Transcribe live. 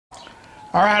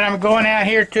Alright, I'm going out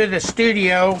here to the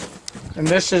studio, and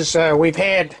this is, we've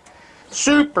had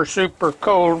super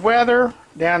cold weather,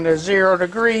 down to 0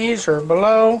 degrees or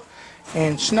below,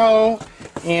 and snow,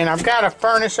 and I've got a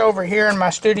furnace over here in my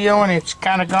studio and it's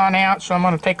kind of gone out, so I'm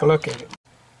going to take a look at it.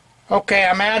 Okay,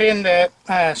 I'm out in the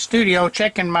studio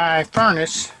checking my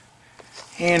furnace,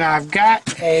 and I've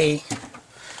got a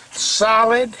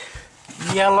solid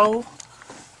yellow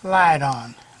light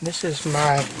on. This is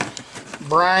my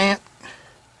Bryant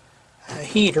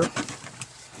heater.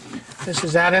 This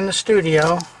is out in the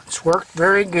studio. It's worked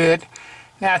very good.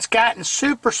 Now it's gotten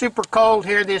super cold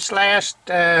here this last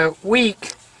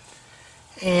week,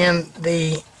 and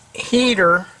the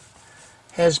heater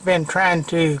has been trying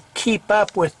to keep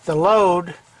up with the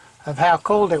load of how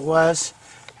cold it was,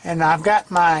 and I've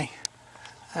got my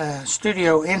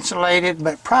studio insulated,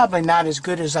 but probably not as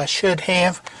good as I should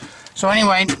have. So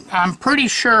anyway, I'm pretty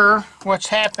sure what's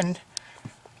happened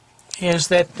is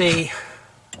that the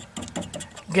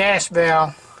gas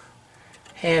valve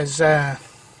has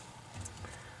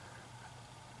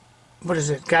what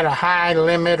is it, got a high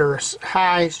limit or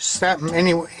high something.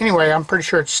 Anyway, I'm pretty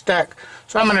sure it's stuck,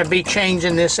 so I'm going to be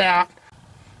changing this out.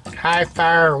 High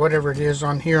fire or whatever it is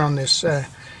on here on this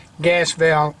gas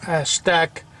valve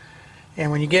stuck,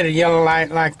 and when you get a yellow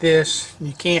light like this,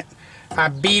 you can't. I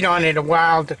beat on it a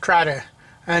while to try to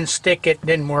unstick it,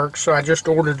 didn't work, so I just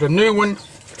ordered a new one.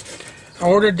 I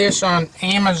ordered this on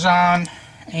Amazon,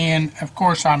 and of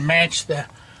course I matched the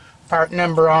part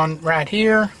number on right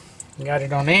here. Got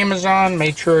it on Amazon,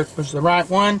 made sure it was the right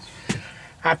one.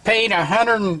 I paid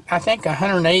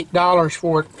 $108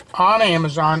 for it on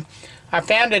Amazon. I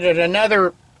found it at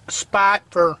another spot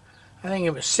for, I think it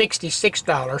was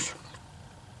 $66,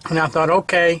 and I thought,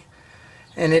 okay.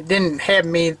 And it didn't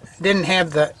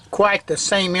have quite the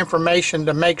same information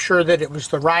to make sure that it was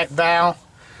the right valve.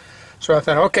 So I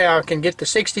thought, okay, I can get the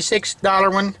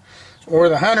 $66 one or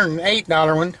the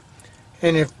 $108 one,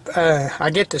 and if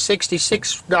I get the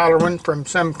 $66 one from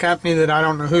some company that I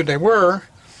don't know who they were,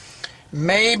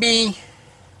 maybe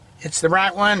it's the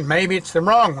right one, maybe it's the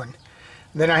wrong one.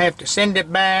 Then I have to send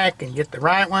it back and get the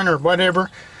right one or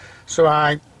whatever. So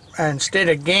I, instead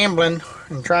of gambling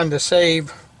and trying to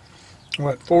save,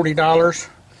 what, $40,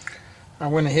 I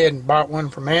went ahead and bought one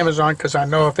from Amazon, because I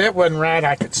know if it wasn't right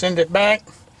I could send it back.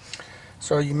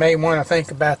 So you may want to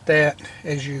think about that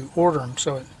as you order them.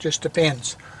 So it just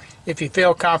depends. If you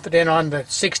feel confident on the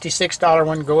 $66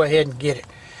 one, go ahead and get it.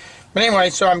 But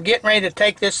anyway, so I'm getting ready to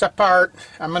take this apart.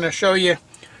 I'm going to show you.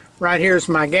 Right here's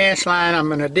my gas line. I'm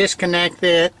going to disconnect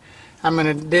it. I'm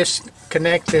going to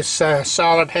disconnect this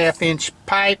solid 1/2-inch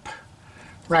pipe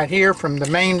right here from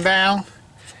the main valve.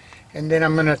 And then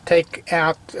I'm going to take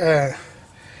out,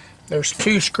 there's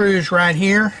 2 screws right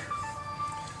here,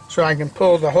 so I can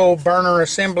pull the whole burner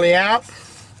assembly out.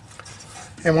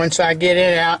 And once I get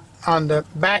it out, on the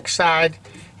back side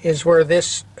is where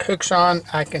this hooks on.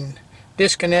 I can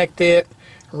disconnect it,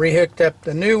 rehooked up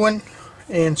the new one.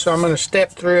 And so I'm going to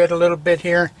step through it a little bit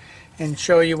here and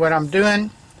show you what I'm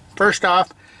doing. First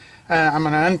off, I'm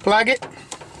going to unplug it,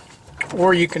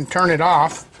 or you can turn it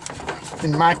off.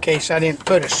 In my case, I didn't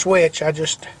put a switch. I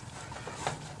just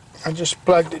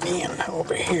plugged it in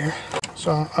over here.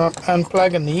 So I'm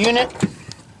unplugging the unit.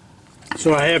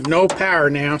 So I have no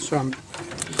power now. So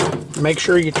make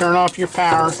sure you turn off your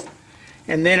power.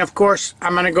 And then, of course,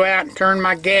 I'm going to go out and turn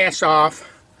my gas off.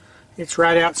 It's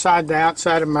right outside the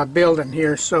outside of my building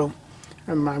here, so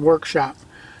in my workshop.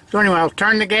 So anyway, I'll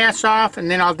turn the gas off,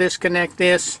 and then I'll disconnect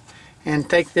this and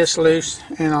take this loose,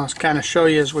 and I'll kind of show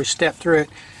you as we step through it.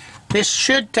 This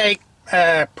should take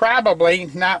probably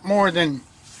not more than,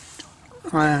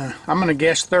 I'm going to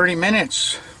guess 30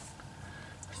 minutes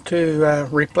to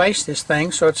replace this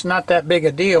thing, so it's not that big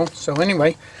a deal. So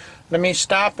anyway, let me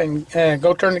stop and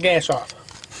go turn the gas off.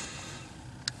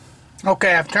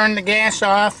 Okay, I've turned the gas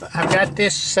off. I've got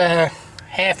this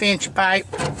 1/2-inch pipe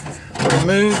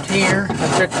removed here.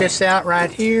 I took this out right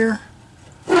here.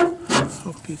 Let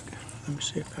me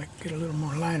see if I can get a little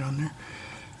more light on there.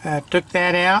 I took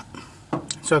that out,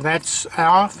 so that's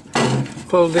off.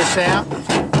 Pull this out.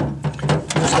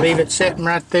 Just leave it sitting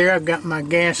right there. I've got my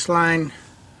gas line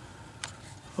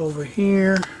over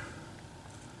here.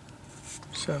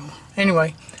 So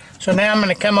anyway, so now I'm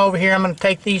going to come over here. I'm going to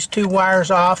take these 2 wires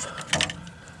off.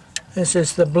 This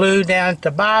is the blue down at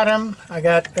the bottom. I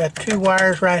got 2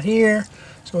 wires right here,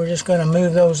 so we're just going to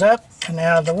move those up and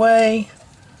out of the way.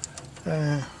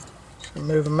 So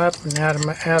move them up and out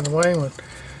of the way. We'll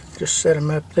just set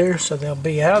them up there so they'll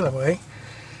be out of the way.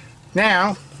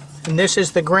 Now, and this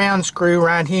is the ground screw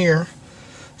right here.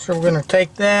 So we're going to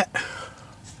take that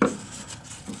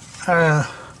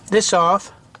this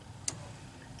off.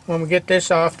 When we get this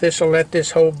off, this will let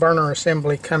this whole burner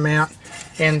assembly come out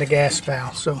and the gas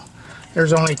valve. So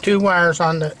there's only 2 wires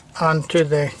onto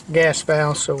the gas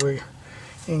valve, so we're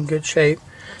in good shape.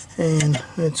 And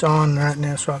it's on right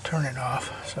now, so I'll turn it off,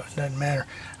 so it doesn't matter.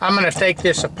 I'm going to take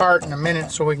this apart in a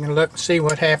minute so we can look and see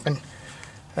what happened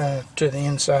to the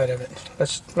inside of it.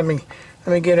 Let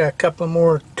me get a couple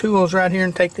more tools right here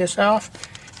and take this off,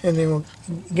 and then we'll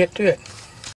get to it.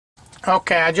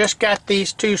 Okay, I just got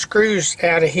these 2 screws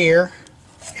out of here,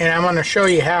 and I'm going to show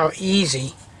you how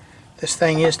easy this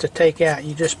thing is to take out.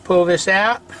 You just pull this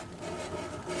out,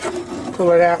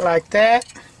 pull it out like that.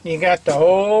 You got the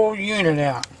whole unit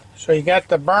out. So you got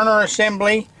the burner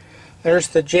assembly. There's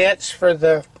the jets for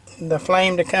the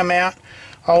flame to come out.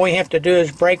 All we have to do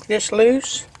is break this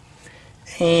loose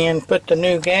and put the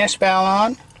new gas valve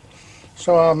on.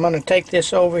 So I'm going to take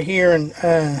this over here and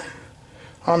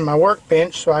on my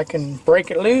workbench so I can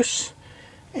break it loose,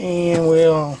 and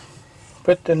we'll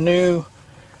put the new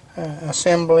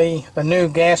assembly, the new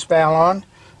gas valve on,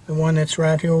 the one that's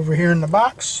right here over here in the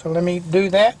box. So let me do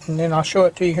that, and then I'll show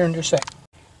it to you here in just a second.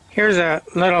 Here's a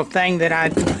little thing that I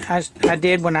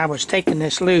did when I was taking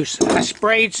this loose. I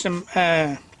sprayed some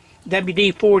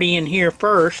WD-40 in here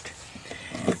first,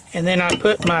 and then I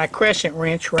put my crescent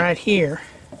wrench right here,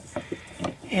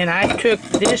 and I took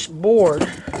this board.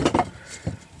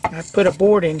 I put a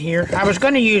board in here. I was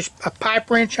going to use a pipe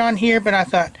wrench on here, but I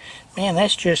thought, man,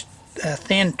 that's just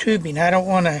thin tubing. I don't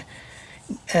want to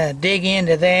dig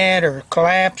into that or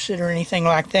collapse it or anything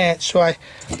like that. So I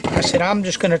said, I'm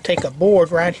just going to take a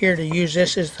board right here to use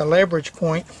this as the leverage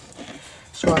point.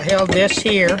 So I held this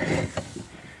here,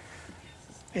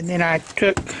 and then I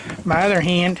took my other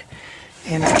hand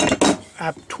and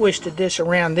I twisted this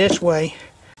around this way.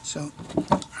 So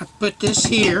I put this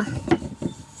here,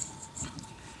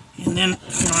 and then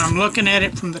I'm looking at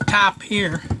it from the top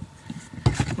here,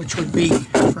 which would be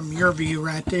from your view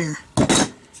right there.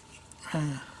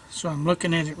 So I'm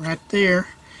looking at it right there,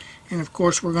 and of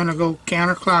course we're going to go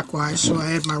counterclockwise. So I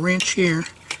had my wrench here,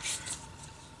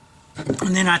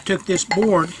 and then I took this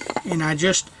board and I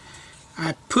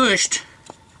pushed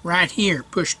right here,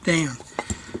 pushed down.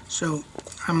 So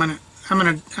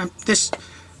this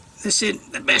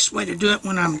isn't the best way to do it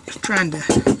when I'm trying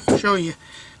to show you.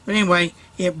 But anyway,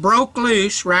 it broke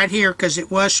loose right here because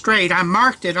it was straight. I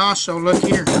marked it also, look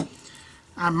here.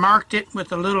 I marked it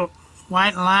with a little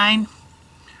white line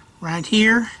right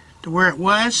here to where it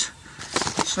was,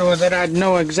 so that I'd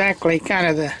know exactly kind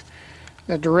of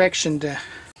the direction to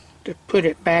put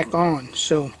it back on.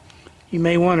 So you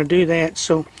may want to do that.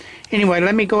 So anyway,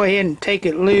 let me go ahead and take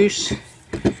it loose,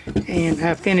 and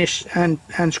I finish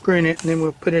unscrewing it, and then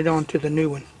we'll put it onto the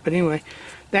new one. But anyway,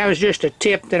 that was just a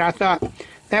tip that I thought,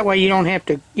 that way you don't have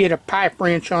to get a pipe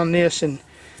wrench on this and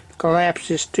collapse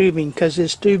this tubing, because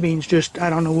this tubing's just, I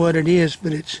don't know what it is,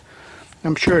 but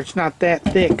I'm sure it's not that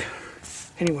thick.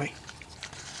 Anyway.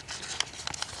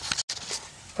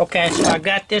 Okay, so I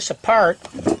got this apart.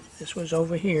 This was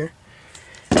over here.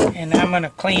 And I'm going to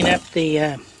clean up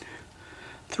the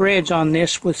threads on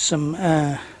this with some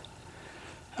a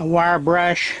wire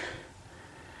brush.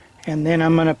 And then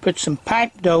I'm going to put some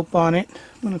pipe dope on it.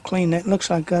 I'm going to clean that. It looks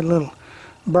like got little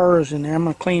burrs in there. I'm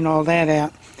going to clean all that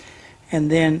out. And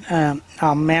then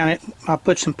I'll mount it. I'll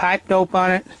put some pipe dope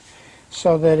on it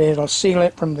so that it'll seal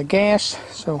it from the gas.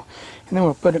 So, and then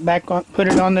we'll put it back on, put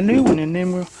it on the new one, and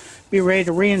then we'll be ready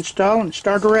to reinstall and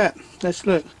start her up. Let's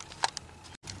look.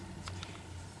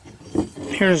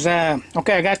 Here's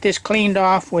okay, I got this cleaned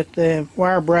off with the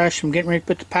wire brush. I'm getting ready to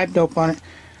put the pipe dope on it.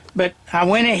 But I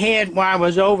went ahead while I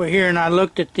was over here and I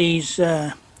looked at these.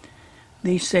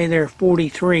 These say they're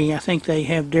 43. I think they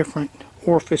have different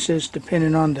orifices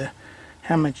depending on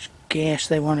how much gas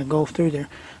they want to go through there.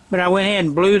 But I went ahead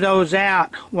and blew those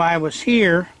out while I was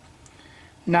here.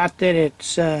 Not that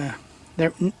it's none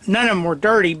of them were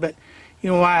dirty, but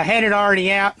while I had it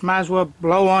already out, might as well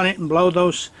blow on it and blow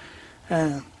those.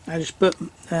 I just put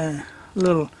a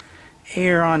little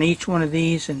air on each one of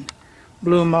these and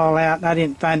blew them all out. I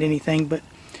didn't find anything, but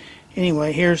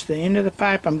anyway, here's the end of the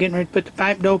pipe. I'm getting ready to put the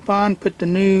pipe dope on, put the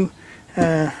new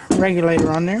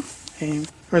regulator on there,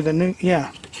 or the new,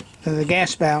 the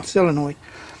gas valve solenoid.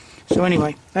 So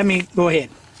anyway, let me go ahead.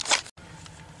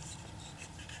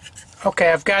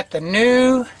 Okay, I've got the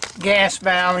new gas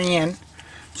valve in.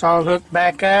 It's all hooked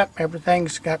back up.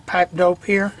 Everything's got pipe dope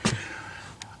here.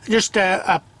 Just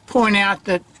point out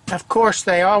that, of course,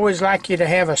 they always like you to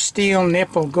have a steel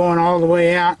nipple going all the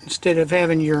way out instead of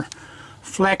having your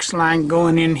flex line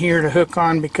going in here to hook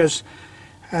on, because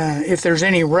if there's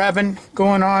any rubbing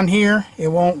going on here, it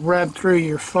won't rub through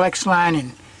your flex line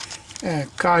and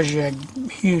cause you a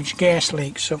huge gas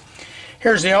leak. So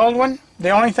here's the old one. The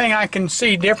only thing I can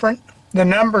see different, the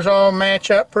numbers all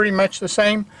match up pretty much the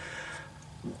same.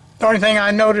 The only thing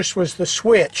I noticed was the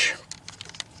switch.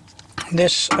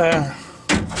 This, let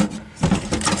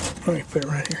me put it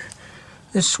right here.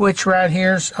 This switch right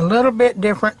here is a little bit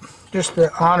different, just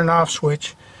the on and off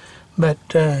switch. But,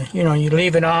 you know, you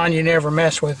leave it on, you never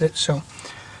mess with it. So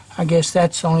I guess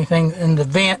that's the only thing. And the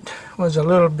vent was a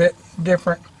little bit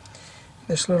different.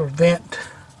 This little vent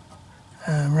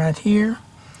right here.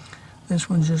 This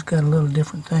one's just got a little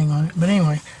different thing on it. But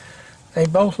anyway, they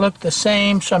both look the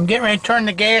same. So I'm getting ready to turn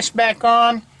the gas back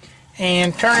on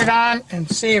and turn it on and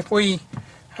see if we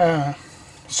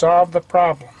solve the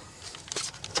problem.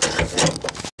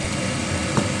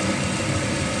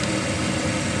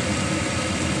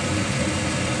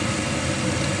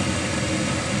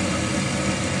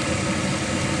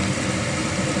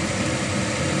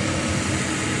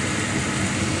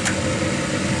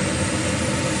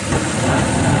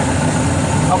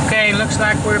 Okay, looks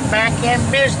like we're back in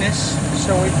business.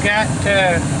 So we've got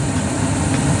the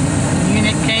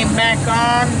unit came back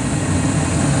on.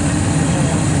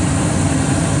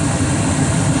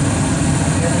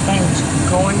 Everything's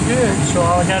going good. So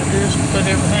all I got to do is put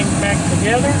everything back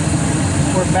together.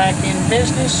 We're back in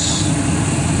business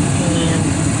and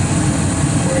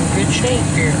we're in good shape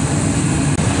here.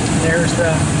 There's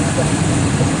the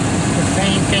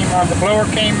thing came on, the blower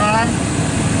came on.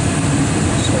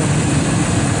 So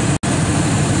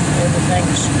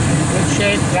everything's in good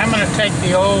shape. I'm going to take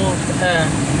the old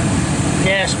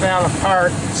gas valve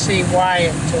apart and see why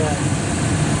it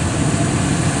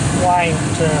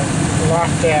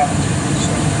locked out.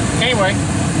 So anyway,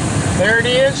 there it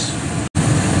is.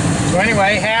 So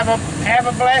anyway, have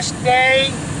a blessed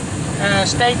day.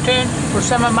 Stay tuned for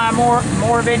some of my more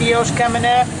videos coming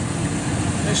up.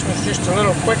 This was just a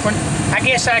little quick one. I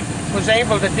guess I was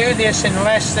able to do this in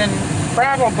less than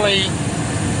probably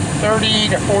 30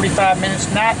 to 45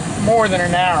 minutes, not more than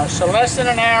an hour. So less than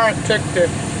an hour it took to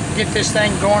get this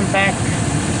thing going back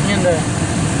into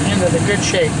the good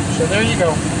shape. So there you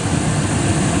go.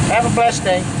 Have a blessed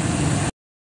day.